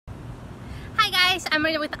guys, I'm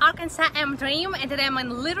Marina with Arkansas Amdream, and today I'm in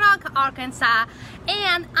Little Rock, Arkansas,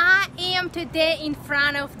 and I am today in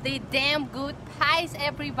front of the Damgoode Pies.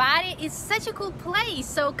 Everybody, it's such a cool place,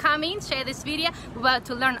 so come in, share this video. We're about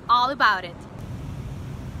to learn all about it.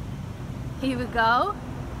 Here we go.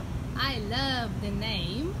 I love the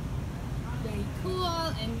name, very cool,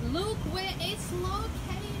 and look where it's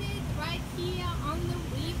located, right here on the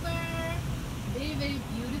river. Very, very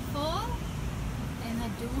beautiful. And I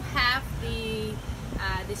do have the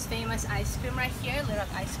this famous ice cream right here, Little Rock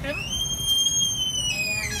ice cream.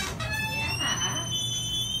 And yeah,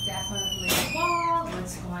 definitely fall.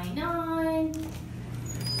 What's going on?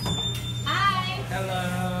 Hi.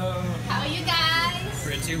 Hello. How are you guys?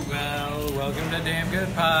 Pretty well. Welcome to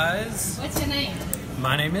Damgoode Pies. What's your name?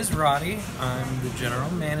 My name is Roddy. I'm the general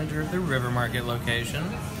manager of the River Market location.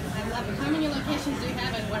 I love it. How many locations do you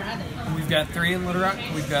have and where are they? We've got 3 in Little Rock.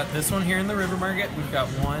 We've got this one here in the River Market. We've got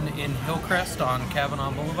one in Hillcrest on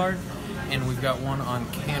Kavanaugh Boulevard. And we've got one on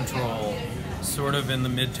Cantrell, sort of in the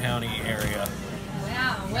Mid-Towny area.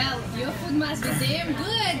 Wow, well, your food must be damn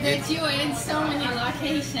good that you are in so many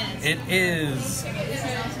locations. It is. So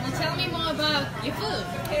tell me more about your food.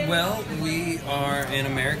 Well, we are an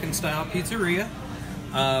American-style pizzeria.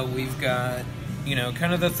 We've got, you know,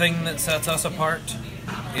 kind of the thing that sets us apart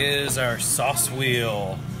is our sauce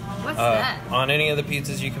wheel. What's that? On any of the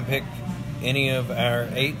pizzas, you can pick any of our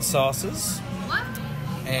 8 sauces. What?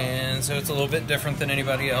 And so it's a little bit different than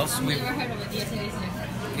anybody else. I've never heard of it. Yes, it is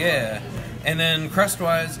different. Yeah. And then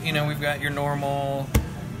crust-wise, you know, we've got your normal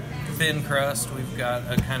thin crust. We've got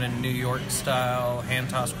a kind of New York-style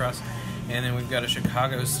hand-tossed crust. And then we've got a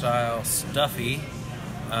Chicago-style stuffy.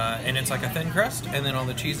 And it's like a thin crust, and then all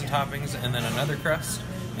the cheese and toppings, and then another crust,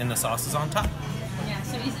 and the sauce is on top. Yeah,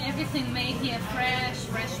 so is everything made here fresh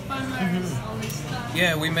bunners, all this stuff?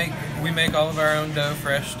 Yeah, we make all of our own dough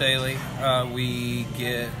fresh daily. We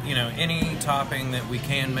get, you know, any topping that we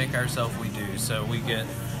can make ourselves, we do. So we get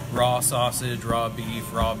raw sausage, raw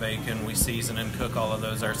beef, raw bacon. We season and cook all of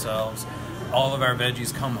those ourselves. All of our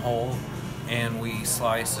veggies come whole, and we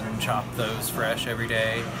slice and chop those fresh every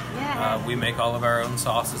day. Yeah. We make all of our own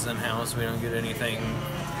sauces in-house. We don't get anything,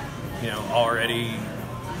 you know, already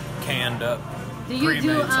canned up. Do you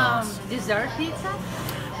do sauce. dessert pizza?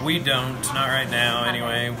 We don't, not right now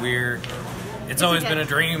anyway. It's always been a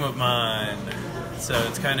dream of mine, so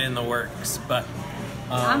it's kind of in the works, but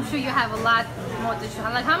I'm sure you have a lot more to show.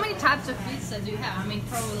 Like, how many types of pizza do you have? I mean,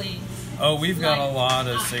 probably. Oh, we've got a lot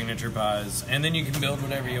of signature pies, and then you can build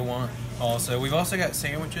whatever you want. Also, we've also got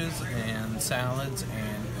sandwiches and salads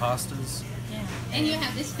and pastas. Yeah. And you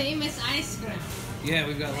have this famous ice cream. Yeah,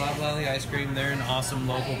 we've got Loblolly Ice Cream. They're an awesome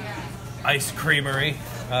local ice creamery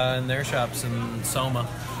in their shops in Soma,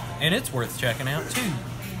 and it's worth checking out too.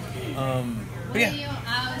 What are your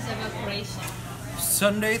hours of operation?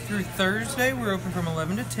 Sunday through Thursday, we're open from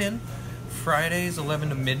 11 to 10. Fridays 11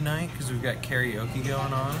 to midnight because we've got karaoke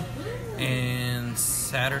going on, and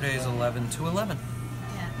Saturdays 11 to 11.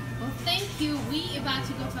 Yeah. Well, thank you. We about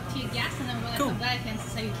to go talk to your guests, and then when I come back and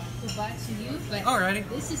say goodbye to you. But alrighty.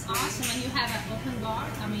 This is awesome, and you have an open bar.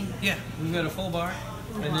 I mean. Yeah, we've got a full bar,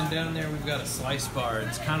 and then down there we've got a slice bar.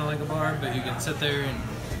 It's kind of like a bar, but you can sit there and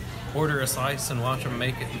order a slice and watch them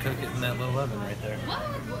make it and cook it in that little oven right there.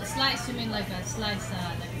 What slice? You mean like a slice,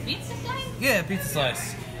 like a pizza slice? Yeah, pizza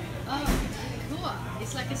slice. Oh, cool.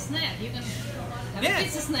 It's like a snack. You can have a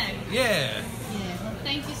pizza snack. Yeah. Yeah. Well,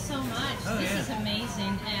 thank you so much. This is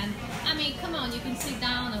amazing. And I mean, come on, you can sit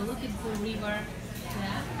down and look at the river.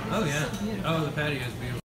 Yeah. Oh yeah. So oh, the patio is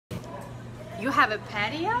beautiful. You have a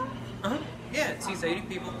patio? Uh-huh. Yeah, it seats 80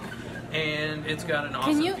 people, and it's got an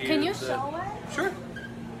awesome view. Can you show it? Sure.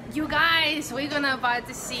 You guys, we're gonna about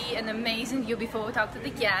to see an amazing view before we talk to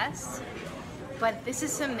the guests. But this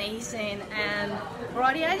is amazing, and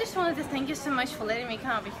Roddy, I just wanted to thank you so much for letting me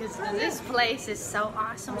come because this place is so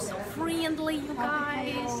awesome, so friendly, you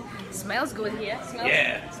guys. Smells good here.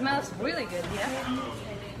 Smells really good here.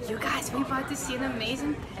 You guys, we're about to see an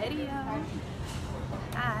amazing patio.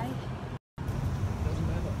 Hi.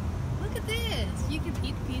 Look at this. You can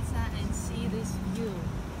eat pizza and see this view.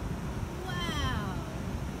 Wow.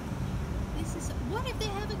 This is. What if they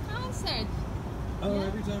have a concert? Oh,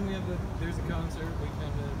 every time there's a concert, we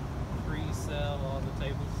kind of pre-sell all the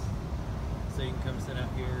tables, so you can come sit out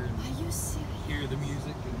here and hear the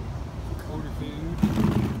music and order food.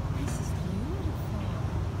 This is beautiful.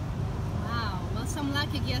 Wow. Well, some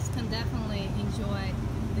lucky guests can definitely enjoy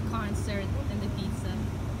the concert and the pizza,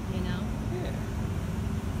 you know? Yeah.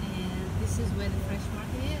 And this is where the fresh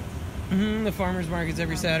market is? The farmer's market's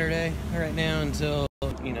every Saturday right now until,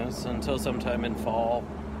 you know, until sometime in fall.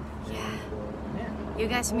 Yeah. You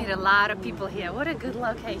guys meet a lot of people here. What a good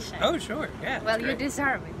location. Oh, sure. Yeah. Well, you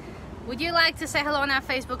deserve it. Would you like to say hello on our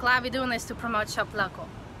Facebook Live? We're doing this to promote Shop Local.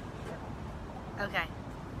 Okay.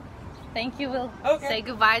 Thank you. We'll say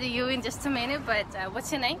goodbye to you in just a minute, but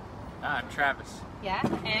what's your name? Travis. Yeah,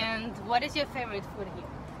 and what is your favorite food here?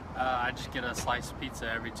 I just get a slice of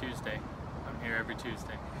pizza every Tuesday. I'm here every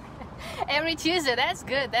Tuesday. Every Tuesday, that's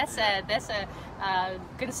good. That's a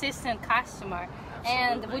consistent customer.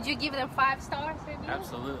 Absolutely. And would you give them 5 stars review?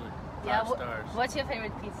 Absolutely. 5 Yeah, stars. What's your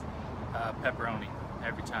favorite pizza? Pepperoni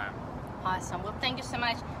every time. Awesome. Well, thank you so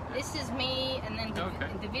much. This is me, and then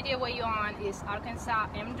the video where you're on is Arkansas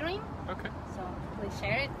Amdream. Okay. So please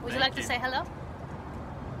share it. Would you Thank like to you. say hello?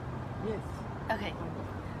 Yes. Okay.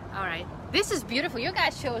 All right. This is beautiful. You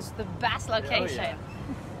guys chose the best location.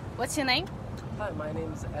 What's your name? Hi, my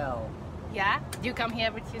name's Al. Yeah? Do you come here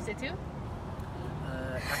every Tuesday too?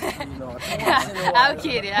 Actually not. Once in a while. I'm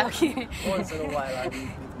kidding. I'm kidding. Once in a while I meet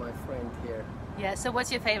with my friend here. Yeah. So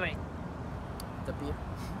what's your favorite? The beer.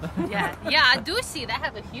 Yeah. Yeah. I do see they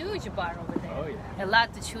have a huge bar over there. Oh, yeah. A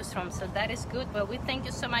lot to choose from. So that is good. But we thank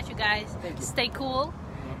you so much, you guys. Thank you. Stay cool.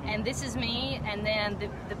 And this is me, and then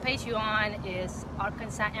the page you're on is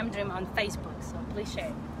Arkansas Amdream on Facebook, so please share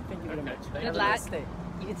it. Thank you very much. Good Have a luck. nice day.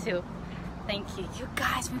 You too. Thank you. You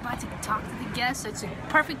guys, we're about to talk to the guests, so it's a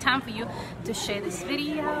perfect time for you to share this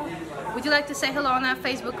video. Would you like to say hello on our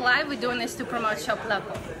Facebook Live? We're doing this to promote Shop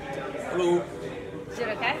Local. Hello. Is it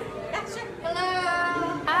okay? Yeah, sure.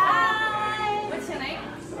 Hello. Hi. What's your name?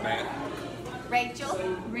 Matt. Rachel.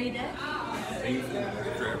 Rita.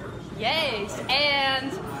 Trevor. Yes.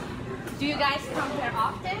 And do you guys come here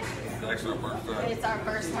often? Actually, our first time. It's our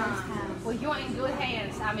first time. Well, you're in good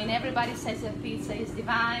hands. I mean, everybody says that pizza is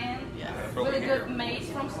divine. Yeah. Really good, made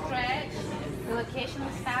from scratch. The location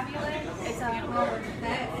is fabulous. It's well,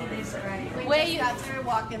 that is right. We Where just you- got through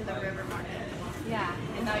walking the river market. Yeah,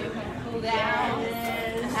 and now you can cool down.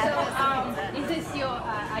 So, is this your?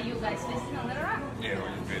 Are you guys visiting Little Rock? Yeah,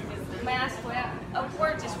 we're good. May I ask where?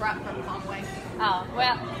 We're just right from Conway. Oh,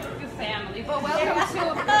 well, your family. But welcome to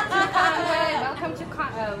Conway. Welcome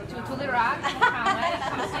to Little Rock, Conway.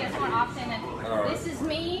 Come see us more often. And this is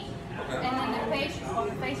me. And then the page on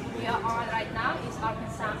Facebook we are on right now is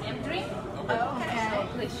Arkansas Amdream. Okay. So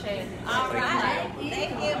please share. All right.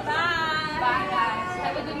 Thank you. Bye. Bye, guys.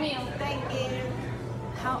 Have a good meal. Thank you.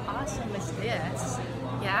 How awesome is this?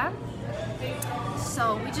 Yeah?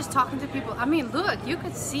 So we're just talking to people. I mean, look, you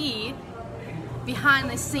could see behind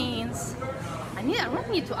the scenes. I really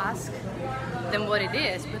need to ask them what it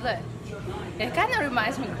is, but look, it kind of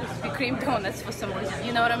reminds me of Krispy Kreme donuts for some reason.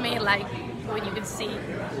 You know what I mean? Like when you can see.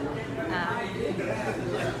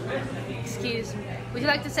 Excuse me. Would you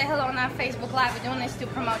like to say hello on our Facebook Live? We're doing this to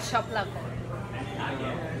promote Shop Local.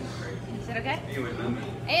 Is it okay?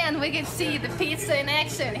 And we can see the pizza in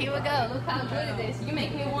action. Here we go. Look how good it is. You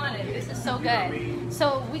make me want it. This is so good.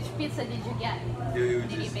 So, which pizza did you get?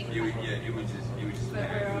 It was just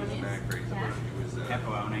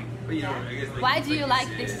pepperoni. But you know, I guess like, Why do you like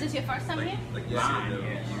this? Is this your first time here? like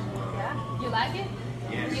yesterday, Yeah. You like it?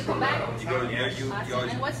 Yes. You come back? you go, you Awesome.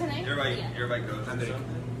 always, And what's your name? everybody goes.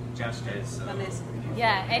 Justice.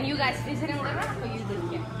 Yeah. And you guys visiting Little Rock or you live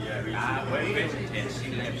here? Yeah, we're visiting.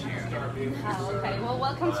 She lives here. Oh, okay. Well,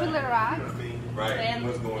 welcome to Little Rock. Right. And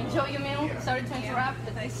enjoy your meal. Sorry to interrupt,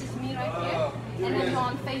 but this is me right here. And then you're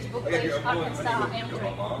on Facebook page, Arkansas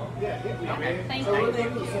Amdream. Okay, thank you.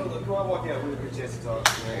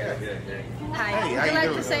 Hi. Would you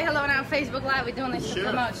like to say hello on our Facebook Live? We're doing this to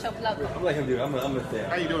promote Shop Local. I'm letting him do it. I'm gonna stay.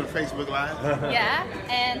 How you doing, Facebook Live? Yeah.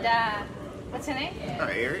 And what's your name?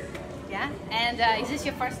 Eric. Yeah. And is this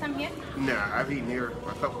your first time here? Nah, I've eaten here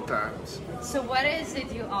a couple times. So what is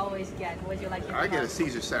it you always get? What do you like? I get a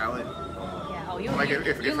Caesar salad. Yeah. Oh, you, Like you,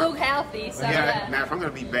 if you look healthy, so yeah. Now, if I'm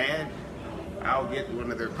gonna be bad, I'll get one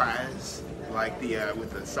of their pies, like the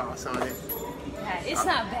with the sauce on it. Yeah, it's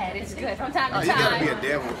not bad. It's good from time to You time. gotta be a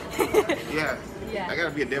devil. Yeah. Yeah. I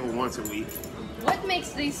gotta be a devil once a week. What makes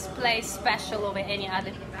this place special over any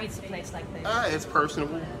other pizza place like this? It's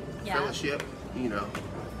personable, Yeah. fellowship. You know,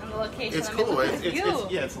 And the location. it's I mean, cool. look at the view.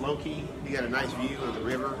 It's low key. You got a nice view of the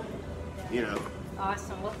river. You know.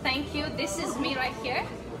 Awesome. Well, thank you. This is me right here.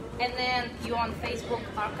 And then you're on Facebook,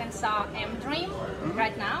 Arkansas Amdream,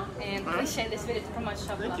 right now. And please share this video to promote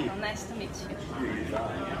Shop Local. Nice to meet you.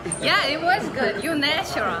 Yeah, it was good. You're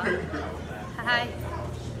natural. Hi.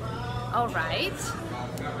 All right.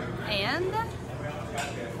 And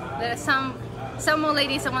there are some more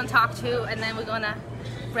ladies I want to talk to, and then we're gonna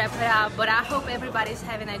wrap it up. But I hope everybody's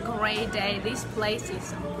having a great day. This place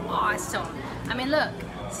is awesome. I mean, look,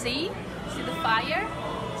 see the fire?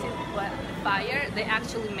 See what the fire? They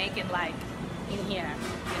actually make it like in here,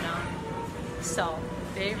 you know. So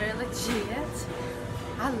very, very legit.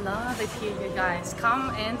 I love it here, you guys. Come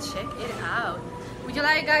and check it out. Would you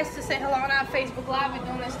like guys to say hello on our Facebook Live? We're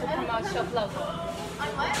doing this to promote Shop Local. On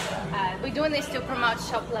what? We're doing this to promote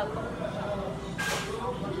Shop Local.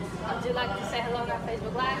 Would you like to say hello on our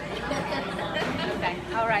Facebook Live? Okay,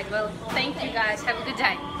 alright, well, thank you guys. Have a good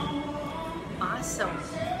day. Awesome.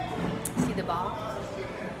 See the ball?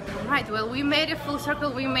 Alright, well, we made a full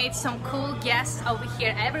circle. We made some cool guests over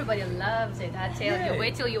here. Everybody loves it. I tell you,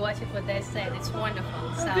 wait till you watch it what they said. It's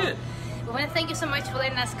wonderful. So, good. we want to thank you so much for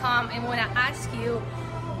letting us come, and we want to ask you,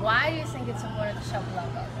 why do you think it's important to shop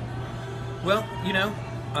local? Well, you know,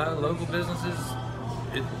 local businesses,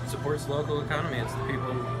 it supports the local economy. It's the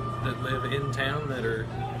people that live in town that are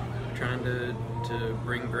trying to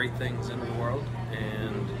bring great things into the world.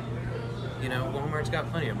 And, you know, Walmart's got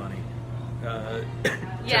plenty of money.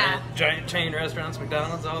 Giant chain restaurants,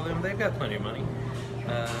 McDonald's, all of them, they've got plenty of money.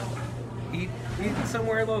 Eat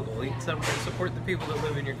somewhere local. Eat somewhere. Support the people that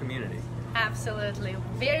live in your community. Absolutely.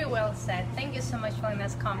 Very well said. Thank you so much for letting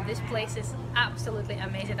us come. This place is absolutely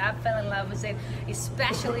amazing. I fell in love with it,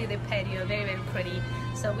 especially the patio. Very, very pretty.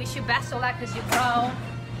 So wish you best of luck as you grow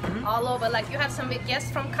all over. Like you have some big guests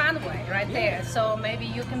from Conway right there. So maybe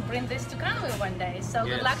you can bring this to Conway one day. So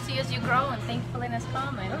good luck to you as you grow, and thank you for letting us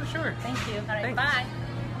come. And oh, sure. Thank you. All right, Thanks. bye.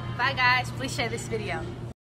 Bye, guys. Please share this video.